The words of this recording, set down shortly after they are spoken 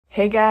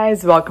Hey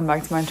guys, welcome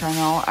back to my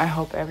channel. I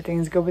hope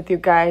everything's good with you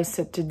guys.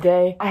 So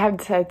today I have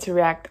decided to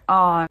react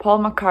on Paul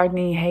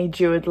McCartney, Hey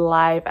Jude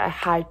live at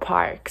Hyde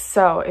Park.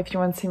 So if you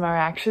want to see my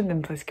reaction,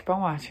 then please keep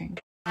on watching.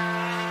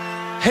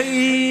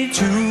 Hey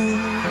Jude,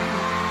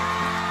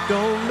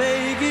 don't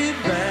make it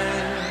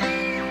bad.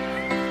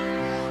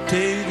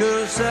 Take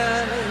a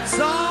sad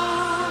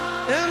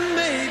song and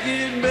make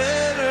it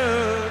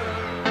better.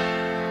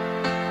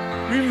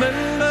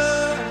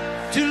 Remember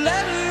to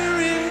let her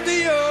into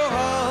your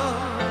heart.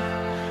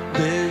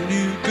 Then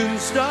you can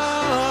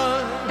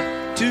start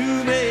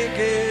to make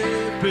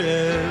it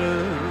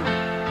better.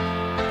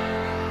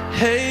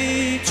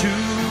 Hey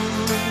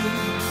Jude,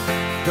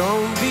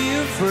 don't be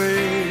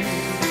afraid.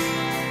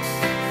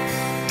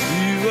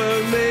 You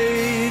were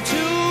made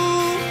to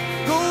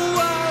go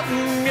out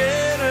and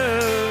get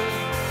her.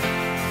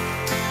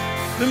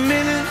 The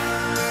minute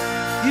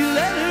you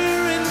let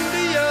her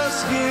into your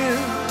skin,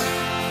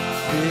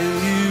 then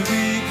you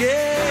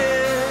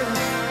begin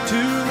to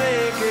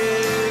make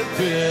it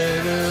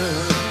better.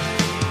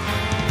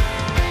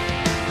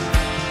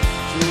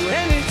 So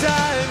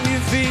anytime you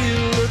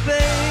feel the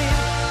pain,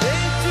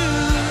 they do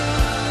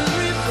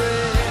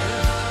refrain.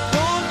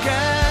 Don't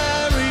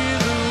carry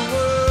the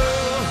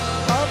world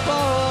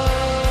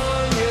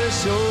upon your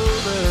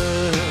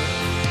shoulder.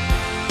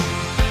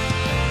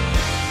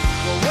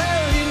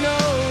 Well, you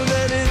know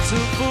that it's a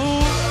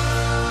fool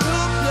who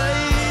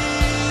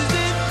plays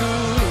it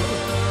cool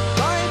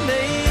by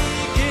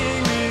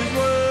making his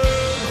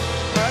world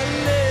a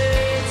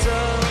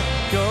little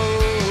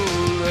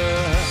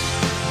colder.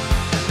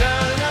 Na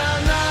na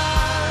na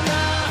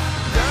na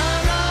na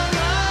na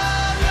na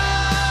na.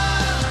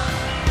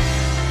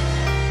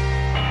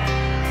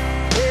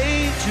 Hey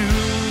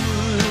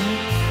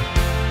Jude,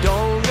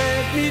 don't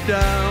let me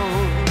down.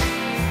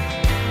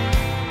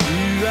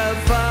 You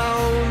have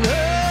found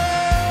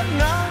her,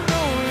 now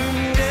go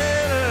and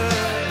get her.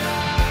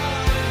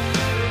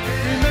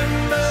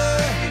 Remember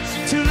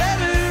to let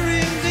her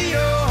into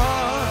your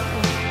heart.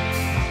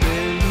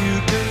 Then you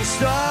can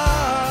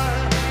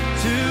start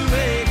to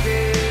make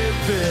it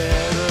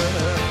better.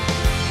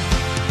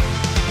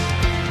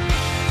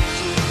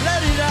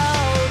 Let it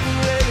out and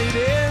let it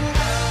in.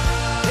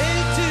 Hey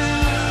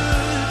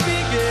Jude,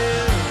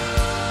 begin.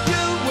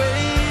 You're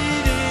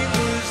waiting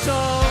for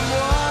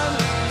someone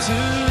to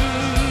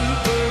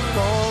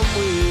perform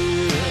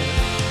with.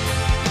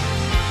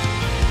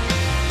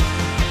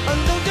 And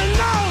don't you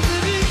know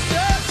that it's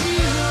just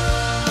you?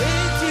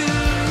 Hey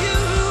Jude, you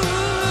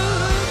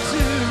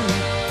too.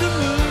 The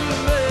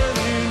movement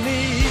you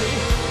need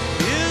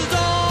is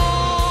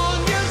on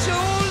your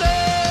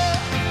shoulder.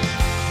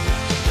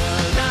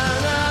 Na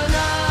na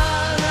na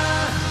na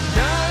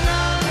na na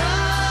na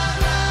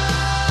na.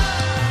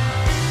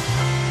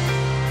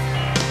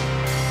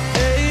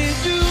 Hey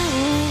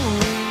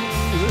Jude,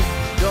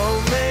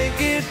 don't make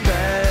it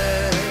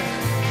bad.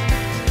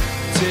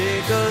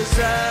 Take a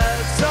sad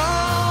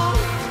song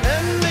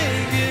and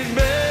make it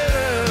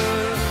better.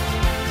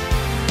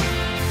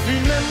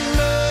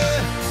 Remember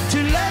to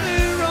let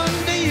her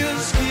under your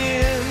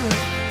skin.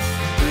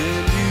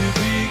 Then you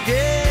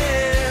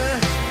begin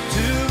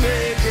to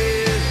make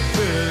it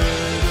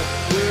better,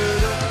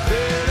 better,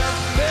 better,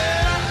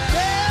 better,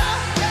 better,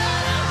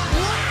 better.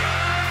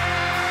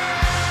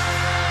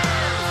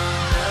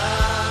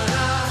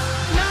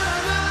 Na na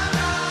na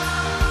na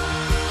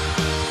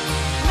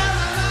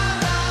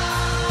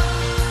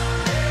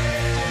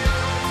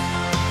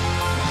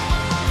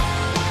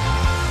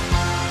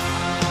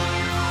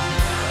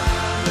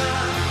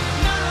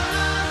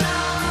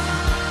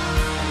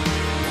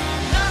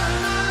na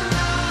na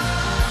na.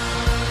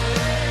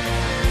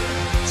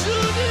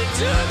 Judy,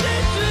 Judy,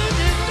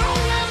 Judy,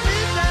 don't let me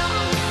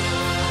down.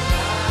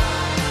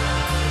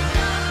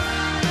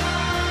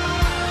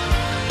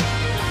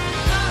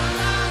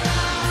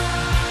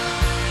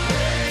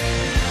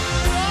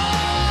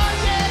 Oh,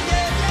 yeah,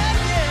 yeah, yeah,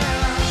 yeah.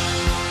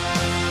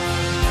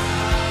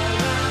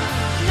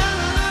 Na,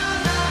 na,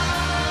 na,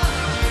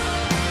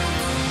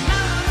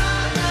 na, na,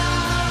 na.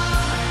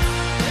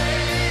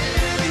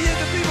 Let me hear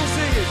the people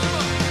sing it. Come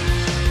on.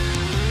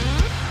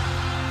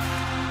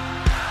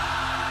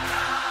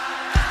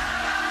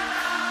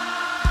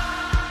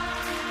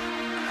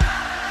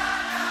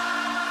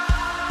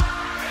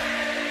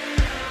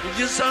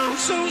 You sound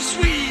so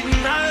sweet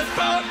and I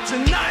thought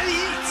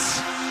tonight.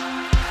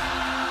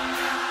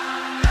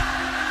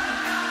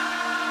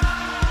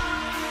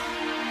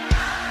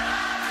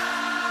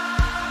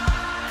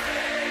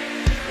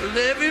 Well,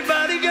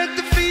 everybody got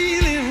the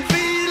feeling,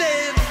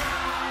 feeling.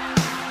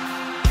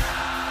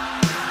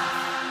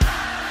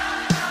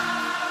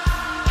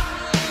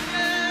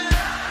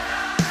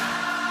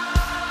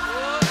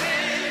 Oh,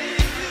 hey,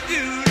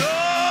 Jude,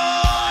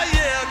 oh,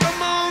 yeah,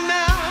 come on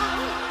now.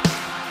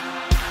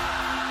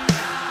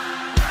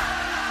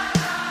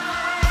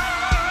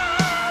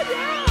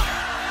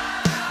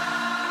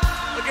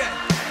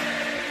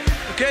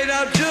 Okay,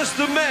 now just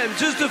the men,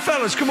 just the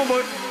fellas. Come on,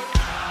 boy.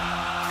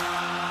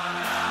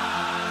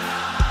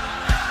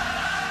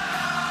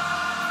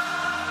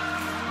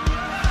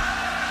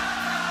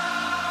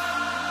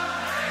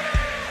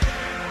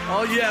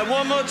 Oh yeah,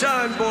 one more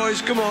time,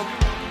 boys, come on.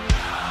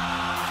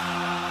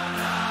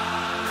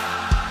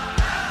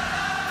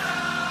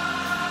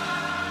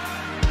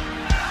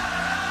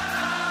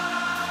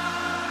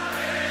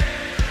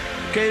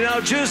 Okay, now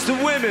just the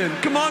women.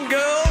 Come on,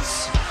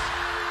 girls.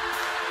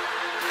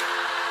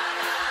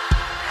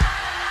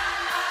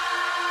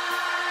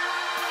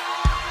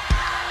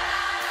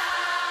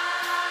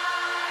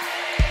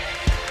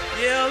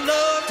 Yeah, I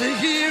love to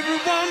hear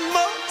it one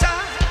more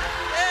time.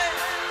 Hey.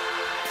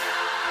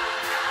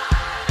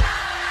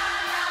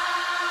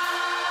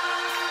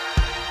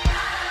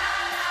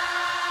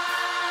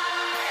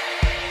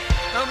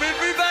 Now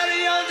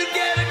everybody all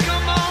together,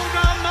 come on,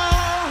 come on.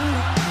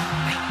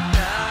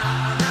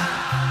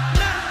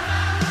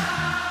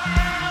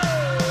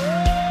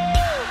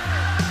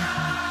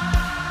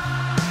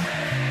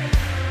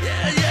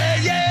 Yeah, yeah,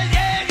 yeah,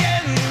 yeah,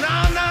 yeah. No,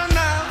 no,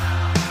 no.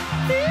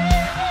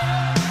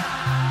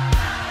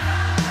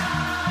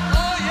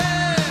 Oh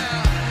yeah.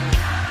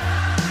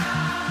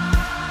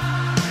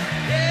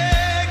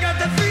 Yeah, got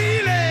the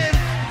feeling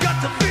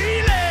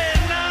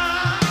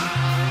now.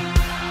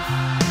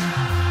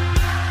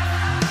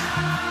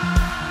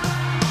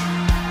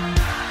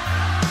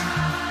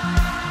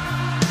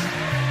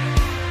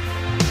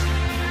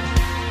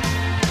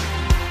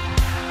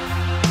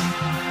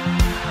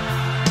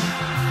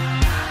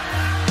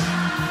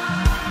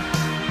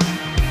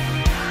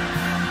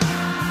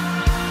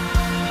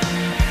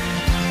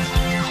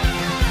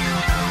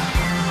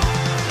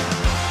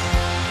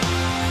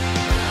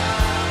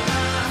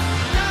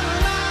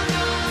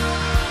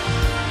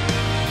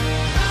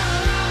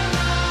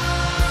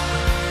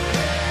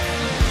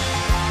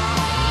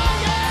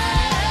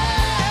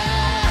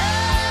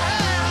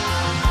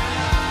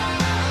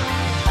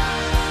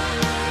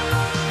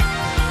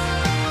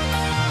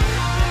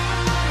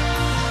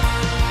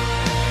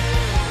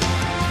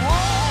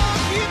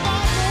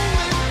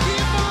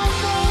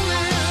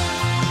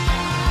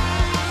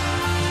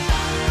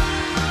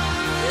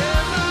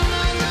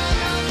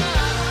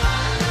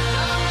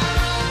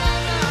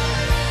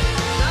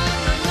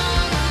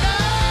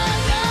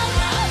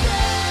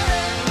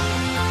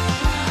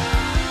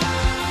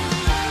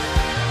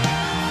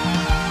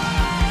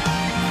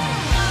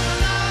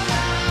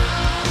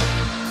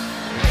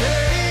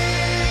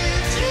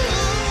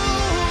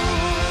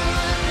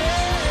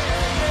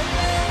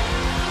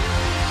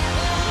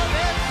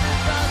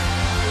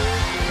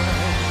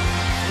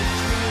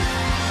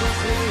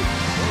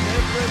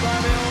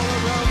 Everybody all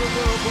around the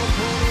world, from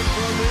Poland,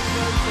 from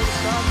England, from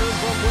Scotland,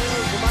 from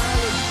Wales, from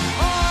Ireland.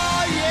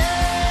 Oh yeah,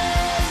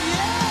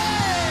 yeah.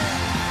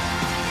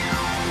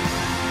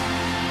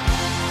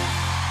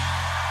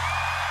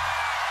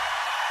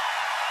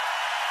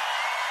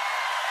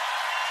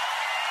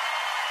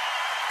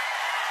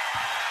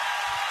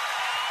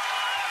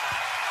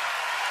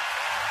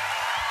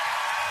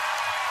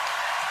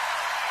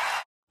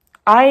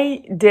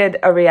 I did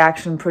a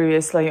reaction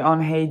previously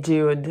on Hey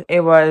Jude.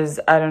 It was,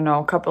 I don't know,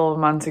 a couple of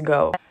months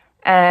ago.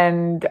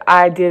 And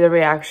I did a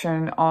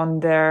reaction on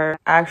their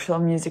actual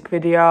music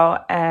video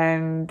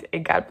and it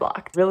got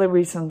blocked. Really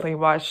recently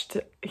watched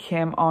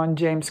him on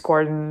James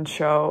Corden's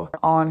show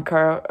on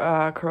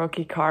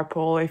Karaoke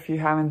Carpool. If you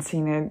haven't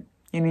seen it,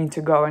 you need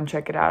to go and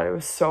check it out. It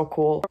was so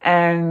cool.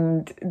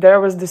 And there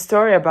was the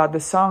story about the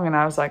song and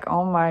I was like,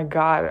 oh my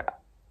God.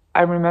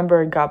 I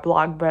remember it got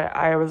blocked, but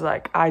I was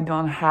like, I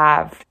don't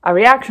have a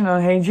reaction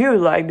on Hey Jude,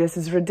 like this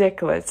is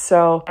ridiculous.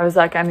 So I was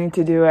like, I need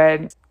to do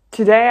it.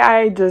 Today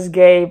I just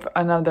gave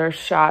another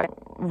shot.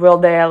 Will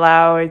they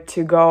allow it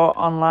to go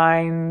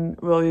online?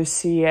 Will you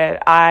see it?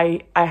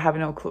 I have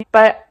no clue.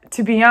 But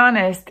to be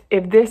honest,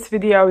 if this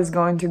video is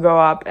going to go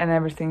up and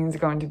everything is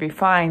going to be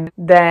fine,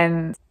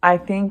 then I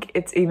think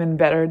it's even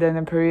better than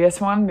the previous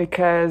one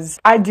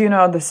because I do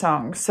know the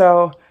song.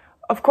 So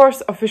of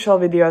course, official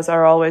videos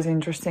are always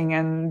interesting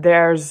and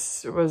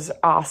theirs was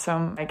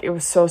awesome. Like, it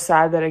was so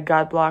sad that it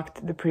got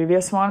blocked, the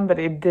previous one, but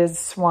if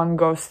this one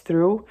goes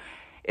through,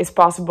 it's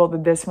possible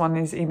that this one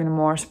is even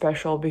more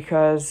special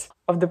because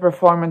of the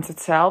performance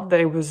itself, that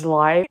it was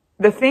live.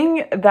 The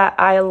thing that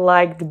I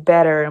liked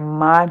better,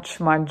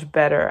 much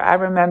better, I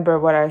remember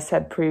what I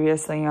said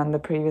previously on the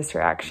previous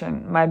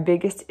reaction. My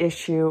biggest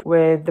issue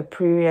with the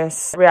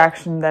previous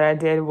reaction that I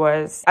did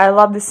was, I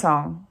love the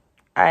song.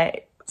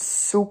 I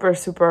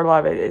super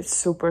love it. It's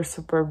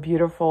super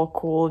beautiful,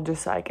 cool,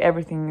 just like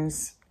everything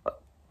is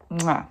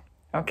mwah.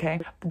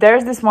 Okay,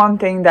 there's this one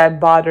thing that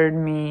bothered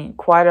me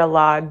quite a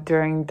lot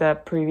during the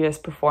previous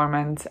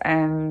performance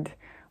and,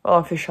 well,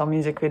 official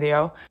music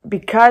video,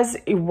 because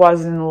it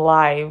wasn't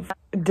live.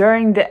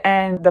 During the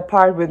end, the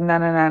part with na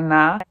na na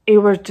na, it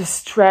was just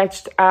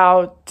stretched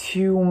out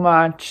too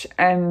much,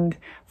 and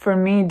for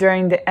me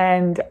during the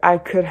end I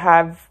could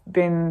have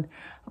been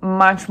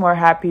much more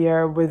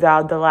happier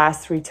without the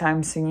last 3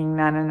 times singing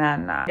na na na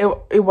na.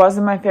 It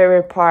wasn't my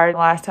favorite part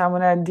last time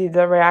when I did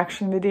the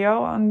reaction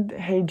video on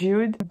Hey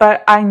Jude,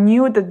 but I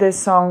knew that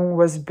this song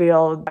was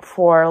built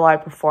for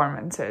live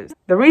performances.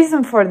 The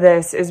reason for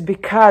this is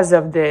because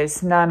of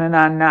this na na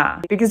na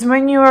na. Because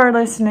when you are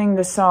listening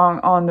the song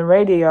on the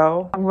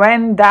radio,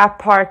 when that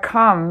part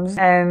comes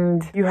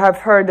and you have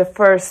heard the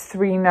first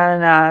 3 na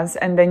na nas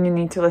and then you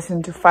need to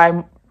listen to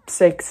 5,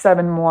 6,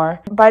 7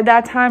 more. By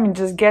that time, it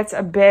just gets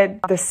a bit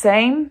the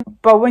same.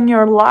 But when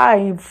you're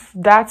live,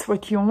 that's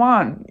what you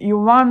want. You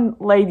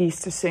want ladies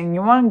to sing.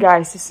 You want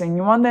guys to sing.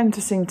 You want them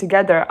to sing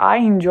together. I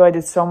enjoyed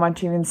it so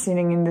much even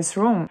sitting in this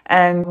room.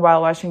 And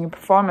while watching a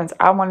performance,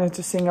 I wanted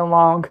to sing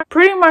along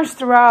pretty much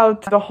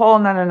throughout the whole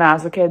na na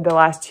nas, okay, the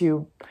last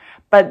 2.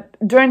 But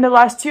during the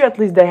last 2, at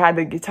least they had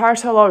the guitar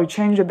solo. It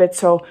changed a bit,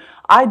 so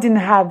I didn't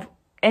have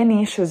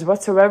any issues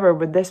whatsoever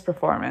with this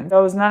performance.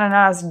 Those na na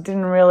nas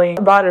didn't really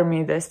bother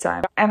me this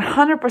time. And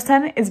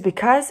 100% is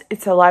because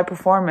it's a live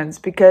performance,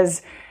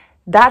 because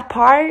that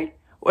part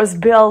was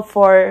built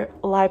for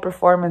live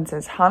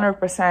performances,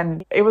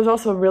 100%. It was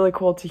also really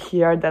cool to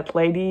hear that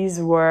ladies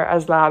were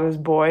as loud as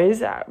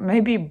boys.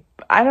 Maybe,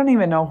 I don't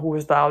even know who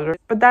was louder,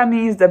 but that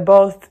means that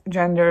both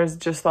genders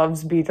just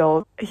loves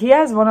Beatles. He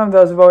has one of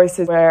those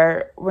voices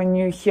where when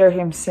you hear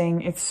him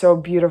sing, it's so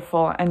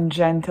beautiful and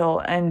gentle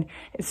and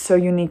it's so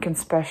unique and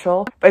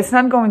special. But it's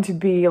not going to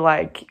be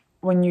like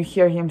when you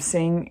hear him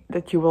sing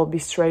that you will be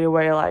straight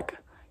away like,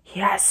 he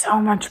has so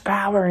much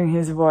power in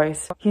his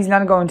voice. He's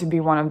not going to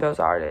be one of those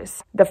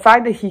artists. The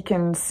fact that he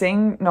can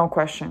sing, no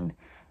question.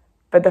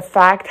 But the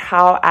fact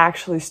how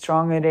actually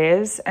strong it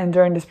is, and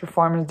during this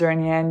performance,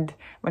 during the end,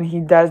 when he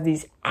does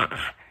these,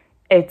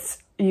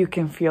 you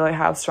can feel it,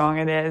 how strong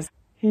it is.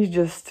 He's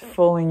just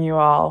fooling you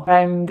all.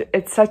 And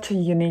it's such a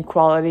unique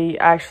quality.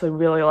 I actually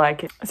really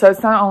like it. So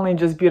it's not only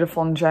just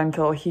beautiful and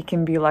gentle. He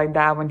can be like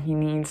that when he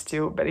needs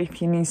to. But if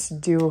he needs to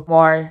do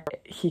more,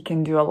 he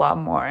can do a lot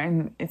more.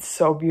 And it's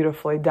so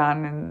beautifully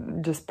done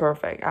and just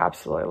perfect. I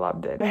absolutely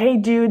loved it. Hey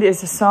Jude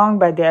is a song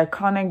by the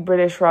iconic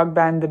British rock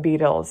band The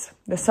Beatles.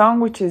 The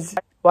song, which is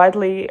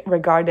widely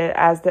regarded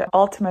as the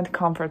ultimate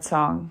comfort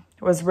song,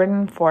 was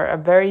written for a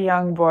very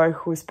young boy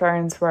whose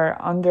parents were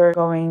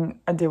undergoing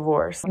a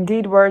divorce.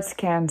 Indeed, words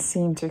can't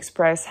seem to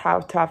express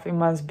how tough it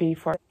must be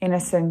for an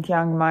innocent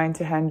young mind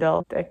to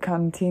handle the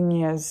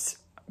continuous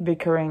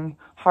bickering,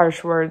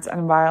 harsh words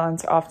and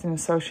violence often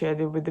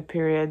associated with the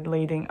period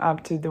leading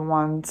up to the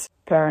one's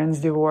parents'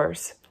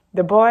 divorce.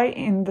 The boy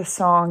in the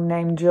song,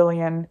 named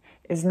Julian,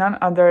 is none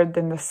other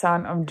than the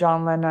son of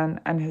John Lennon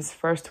and his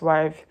first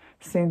wife,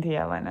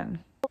 Cynthia Lennon.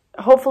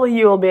 Hopefully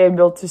you will be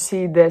able to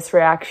see this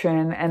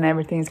reaction and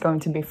everything's going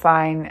to be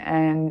fine,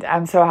 and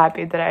I'm so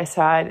happy that I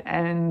saw it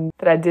and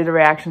that I did a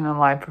reaction on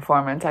live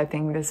performance. I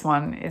think this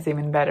one is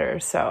even better,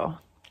 so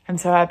I'm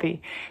so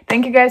happy.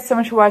 Thank you guys so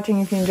much for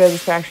watching. If you enjoyed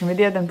this reaction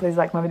video, then please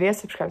like my video,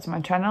 subscribe to my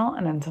channel,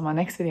 and until my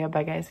next video,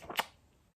 bye guys.